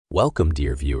Welcome,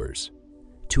 dear viewers,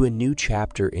 to a new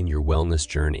chapter in your wellness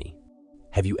journey.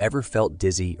 Have you ever felt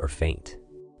dizzy or faint?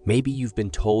 Maybe you've been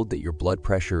told that your blood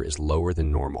pressure is lower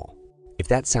than normal. If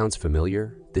that sounds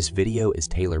familiar, this video is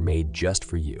tailor-made just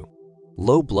for you.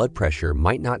 Low blood pressure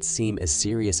might not seem as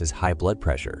serious as high blood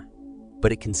pressure,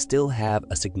 but it can still have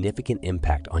a significant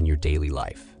impact on your daily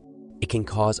life. It can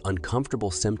cause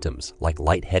uncomfortable symptoms like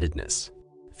lightheadedness,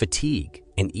 fatigue,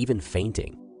 and even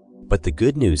fainting. But the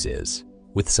good news is,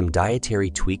 with some dietary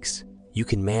tweaks, you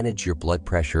can manage your blood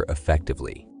pressure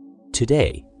effectively.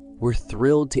 Today, we're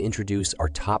thrilled to introduce our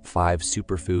top 5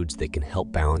 superfoods that can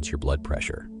help balance your blood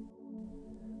pressure.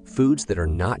 Foods that are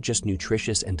not just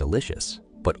nutritious and delicious,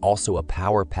 but also a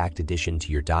power-packed addition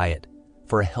to your diet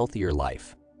for a healthier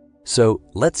life. So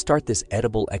let's start this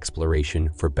edible exploration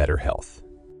for better health.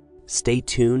 Stay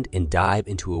tuned and dive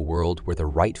into a world where the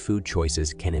right food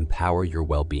choices can empower your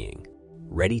well-being.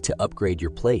 Ready to upgrade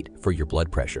your plate for your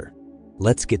blood pressure?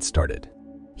 Let's get started.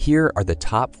 Here are the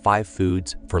top 5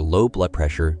 foods for low blood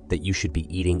pressure that you should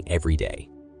be eating every day.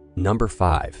 Number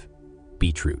 5,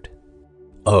 beetroot.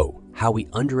 Oh, how we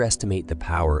underestimate the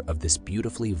power of this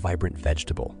beautifully vibrant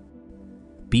vegetable.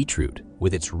 Beetroot,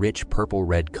 with its rich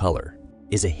purple-red color,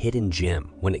 is a hidden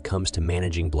gem when it comes to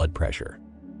managing blood pressure.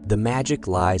 The magic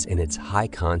lies in its high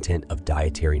content of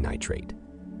dietary nitrate.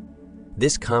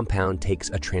 This compound takes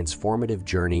a transformative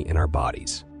journey in our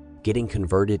bodies, getting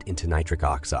converted into nitric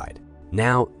oxide.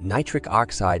 Now, nitric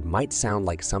oxide might sound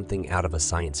like something out of a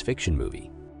science fiction movie,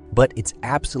 but it's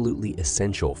absolutely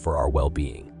essential for our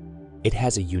well-being. It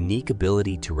has a unique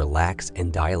ability to relax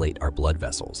and dilate our blood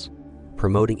vessels,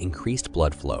 promoting increased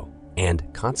blood flow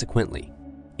and, consequently,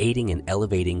 aiding in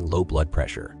elevating low blood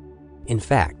pressure. In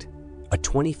fact, a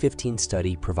 2015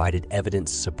 study provided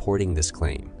evidence supporting this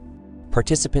claim.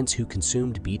 Participants who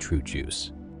consumed beetroot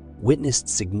juice witnessed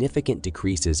significant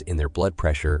decreases in their blood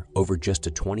pressure over just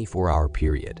a 24-hour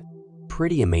period.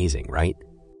 Pretty amazing, right?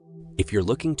 If you're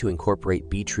looking to incorporate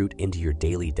beetroot into your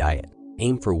daily diet,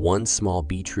 aim for 1 small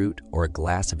beetroot or a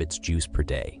glass of its juice per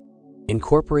day.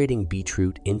 Incorporating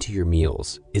beetroot into your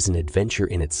meals is an adventure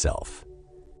in itself.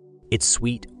 Its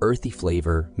sweet, earthy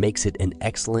flavor makes it an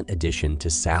excellent addition to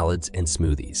salads and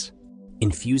smoothies,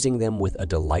 infusing them with a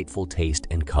delightful taste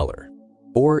and color.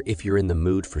 Or if you're in the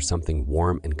mood for something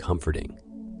warm and comforting,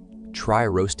 try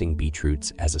roasting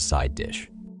beetroots as a side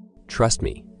dish. Trust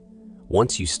me,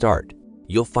 once you start,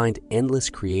 you'll find endless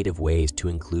creative ways to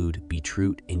include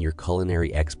beetroot in your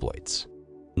culinary exploits.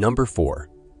 Number 4,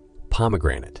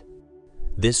 pomegranate.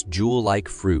 This jewel-like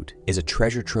fruit is a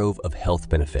treasure trove of health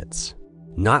benefits,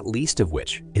 not least of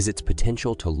which is its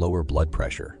potential to lower blood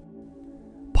pressure.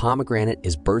 Pomegranate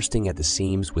is bursting at the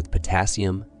seams with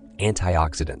potassium,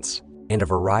 antioxidants, and a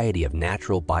variety of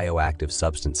natural bioactive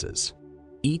substances.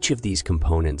 Each of these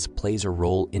components plays a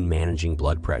role in managing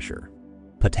blood pressure.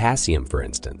 Potassium, for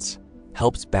instance,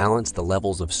 helps balance the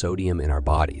levels of sodium in our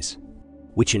bodies,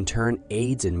 which in turn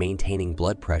aids in maintaining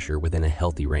blood pressure within a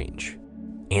healthy range.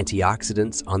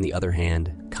 Antioxidants, on the other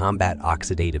hand, combat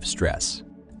oxidative stress,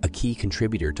 a key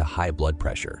contributor to high blood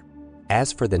pressure.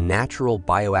 As for the natural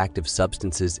bioactive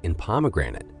substances in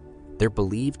pomegranate, they're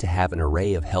believed to have an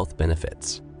array of health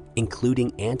benefits,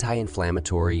 including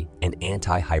anti-inflammatory and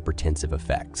anti-hypertensive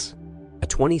effects. A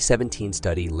 2017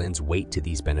 study lends weight to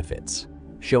these benefits,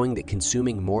 showing that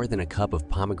consuming more than a cup of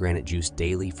pomegranate juice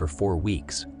daily for 4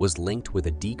 weeks was linked with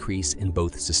a decrease in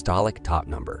both systolic top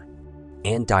number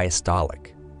and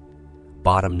diastolic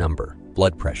bottom number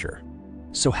blood pressure.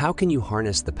 So how can you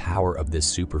harness the power of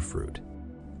this superfruit?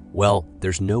 Well,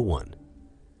 there's no one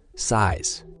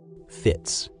size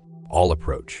fits all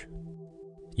approach.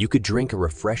 You could drink a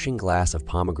refreshing glass of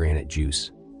pomegranate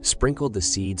juice, sprinkle the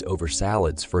seeds over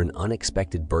salads for an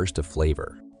unexpected burst of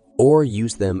flavor, or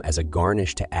use them as a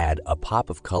garnish to add a pop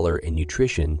of color and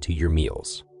nutrition to your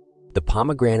meals. The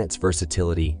pomegranate's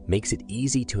versatility makes it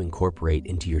easy to incorporate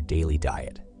into your daily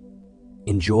diet.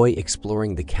 Enjoy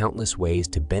exploring the countless ways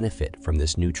to benefit from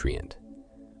this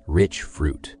nutrient-rich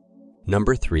fruit.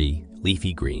 Number 3,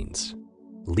 leafy greens.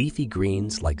 Leafy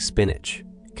greens like spinach,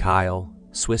 kale,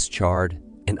 Swiss chard,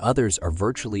 and others are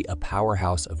virtually a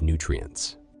powerhouse of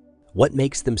nutrients. What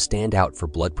makes them stand out for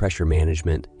blood pressure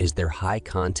management is their high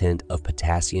content of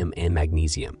potassium and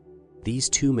magnesium. These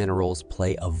 2 minerals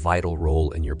play a vital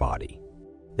role in your body.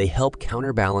 They help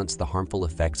counterbalance the harmful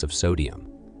effects of sodium,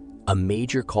 a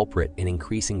major culprit in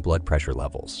increasing blood pressure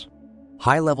levels.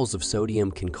 High levels of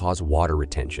sodium can cause water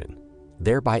retention,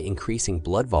 thereby increasing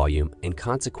blood volume and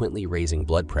consequently raising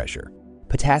blood pressure.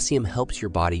 Potassium helps your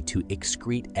body to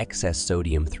excrete excess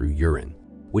sodium through urine,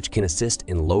 which can assist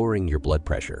in lowering your blood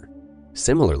pressure.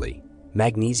 Similarly,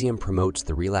 Magnesium promotes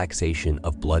the relaxation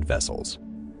of blood vessels,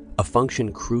 a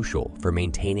function crucial for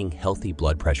maintaining healthy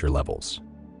blood pressure levels.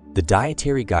 The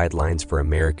Dietary Guidelines for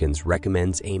Americans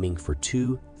recommends aiming for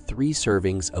 2-3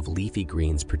 servings of leafy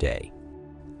greens per day.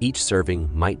 Each serving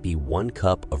might be 1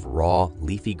 cup of raw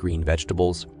leafy green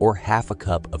vegetables or half a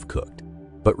cup of cooked.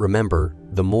 But remember,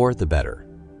 the more the better,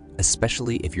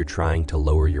 especially if you're trying to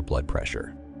lower your blood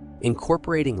pressure.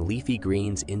 Incorporating leafy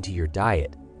greens into your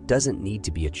diet doesn't need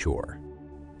to be a chore.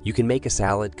 You can make a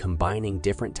salad combining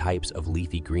different types of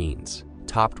leafy greens,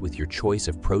 topped with your choice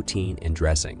of protein and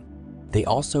dressing. They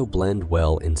also blend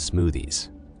well in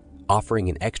smoothies, offering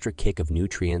an extra kick of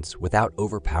nutrients without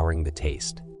overpowering the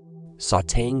taste.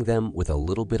 Sautéing them with a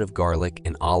little bit of garlic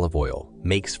and olive oil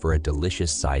makes for a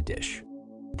delicious side dish.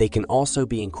 They can also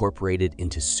be incorporated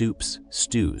into soups,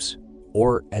 stews,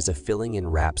 or as a filling in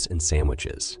wraps and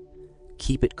sandwiches.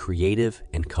 Keep it creative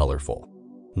and colorful.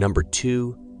 Number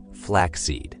 2,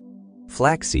 flaxseed.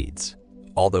 Flax seeds,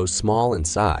 although small in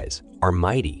size, are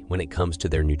mighty when it comes to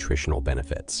their nutritional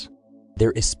benefits.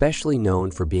 They're especially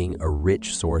known for being a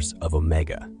rich source of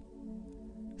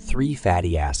omega-3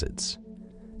 fatty acids,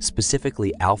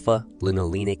 specifically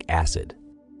alpha-linolenic acid,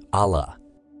 ALA,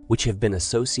 which have been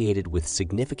associated with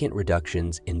significant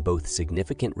reductions in both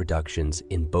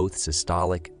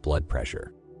systolic blood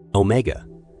pressure.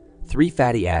 Omega-3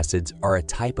 fatty acids are a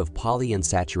type of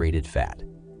polyunsaturated fat,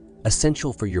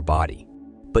 essential for your body,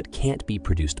 but can't be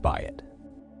produced by it.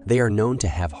 They are known to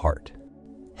have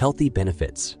healthy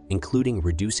benefits, including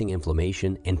reducing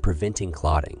inflammation and preventing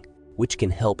clotting, which can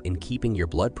help in keeping your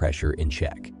blood pressure in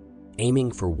check.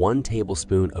 Aiming for 1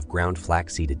 tablespoon of ground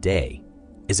flaxseed a day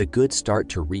is a good start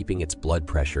to reaping its blood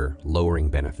pressure lowering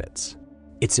benefits.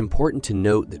 It's important to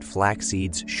note that flax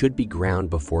seeds should be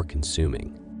ground before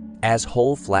consuming, as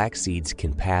whole flax seeds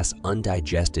can pass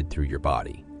undigested through your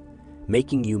body,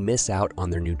 making you miss out on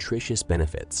their nutritious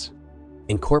benefits.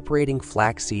 Incorporating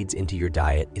flax seeds into your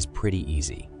diet is pretty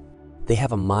easy. They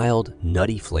have a mild,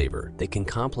 nutty flavor that can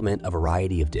complement a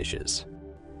variety of dishes.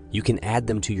 You can add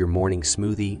them to your morning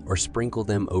smoothie or sprinkle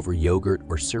them over yogurt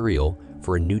or cereal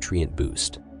for a nutrient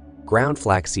boost. Ground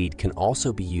flaxseed can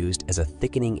also be used as a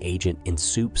thickening agent in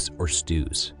soups or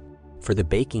stews. For the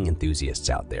baking enthusiasts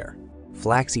out there,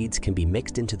 flax seeds can be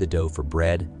mixed into the dough for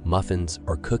bread, muffins,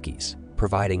 or cookies,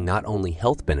 providing not only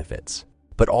health benefits,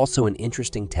 but also an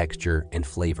interesting texture and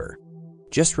flavor.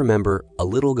 Just remember, a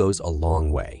little goes a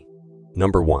long way.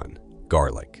 Number 1,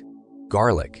 garlic.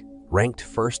 Garlic, ranked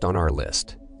first on our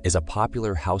list, is a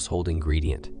popular household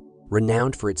ingredient,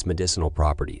 renowned for its medicinal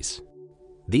properties.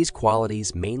 These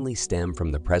qualities mainly stem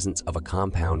from the presence of a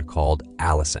compound called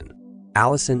allicin.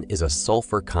 Allicin is a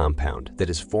sulfur compound that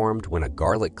is formed when a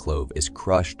garlic clove is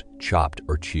crushed, chopped,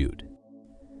 or chewed.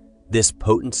 This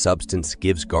potent substance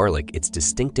gives garlic its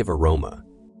distinctive aroma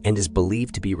and is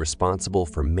believed to be responsible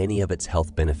for many of its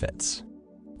health benefits.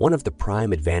 One of the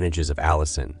prime advantages of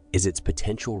allicin is its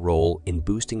potential role in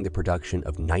boosting the production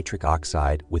of nitric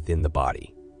oxide within the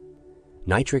body.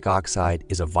 Nitric oxide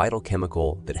is a vital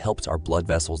chemical that helps our blood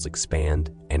vessels expand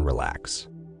and relax.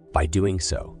 By doing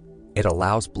so, it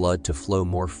allows blood to flow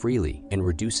more freely and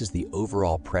reduces the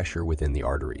overall pressure within the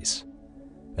arteries,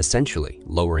 essentially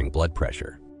lowering blood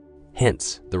pressure.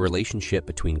 Hence, the relationship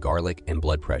between garlic and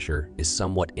blood pressure is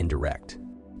somewhat indirect,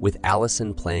 with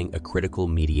allicin playing a critical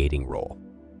mediating role.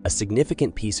 A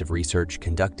significant piece of research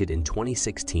conducted in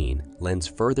 2016 lends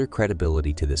further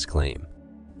credibility to this claim.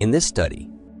 In this study,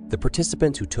 the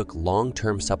participants who took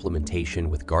long-term supplementation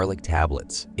with garlic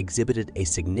tablets exhibited a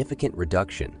significant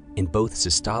reduction in both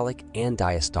systolic and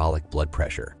diastolic blood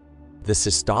pressure. The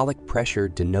systolic pressure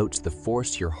denotes the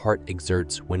force your heart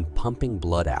exerts when pumping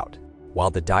blood out, while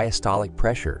the diastolic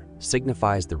pressure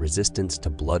signifies the resistance to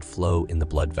blood flow in the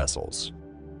blood vessels.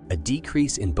 A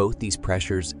decrease in both these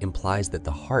pressures implies that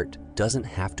the heart doesn't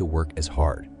have to work as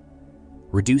hard,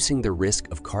 reducing the risk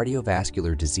of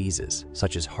cardiovascular diseases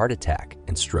such as heart attack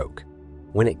and stroke.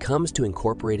 When it comes to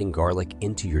incorporating garlic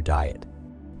into your diet,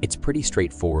 it's pretty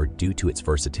straightforward due to its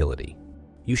versatility.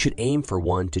 You should aim for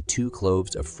 1 to 2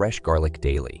 cloves of fresh garlic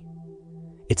daily.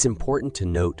 It's important to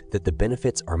note that the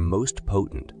benefits are most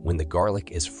potent when the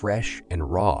garlic is fresh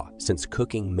and raw, since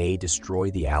cooking may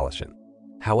destroy the allicin.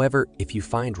 However, if you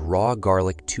find raw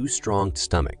garlic too strong to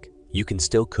stomach, you can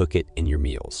still cook it in your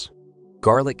meals.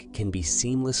 Garlic can be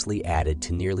seamlessly added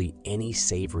to nearly any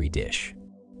savory dish.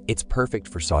 It's perfect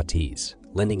for sautés,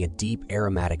 lending a deep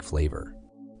aromatic flavor.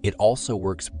 It also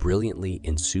works brilliantly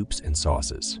in soups and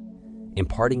sauces,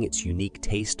 imparting its unique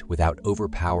taste without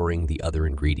overpowering the other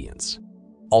ingredients.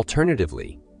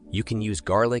 Alternatively, you can use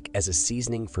garlic as a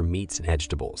seasoning for meats and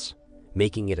vegetables,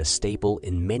 making it a staple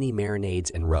in many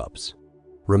marinades and rubs.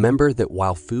 Remember that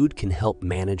while food can help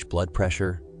manage blood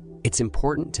pressure, it's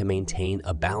important to maintain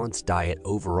a balanced diet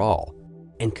overall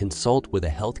and consult with a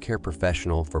healthcare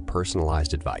professional for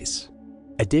personalized advice.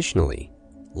 Additionally,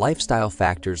 lifestyle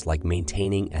factors like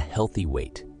maintaining a healthy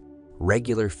weight,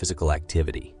 regular physical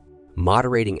activity,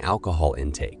 moderating alcohol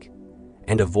intake,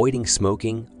 and avoiding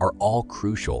smoking are all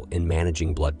crucial in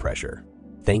managing blood pressure.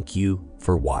 Thank you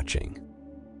for watching.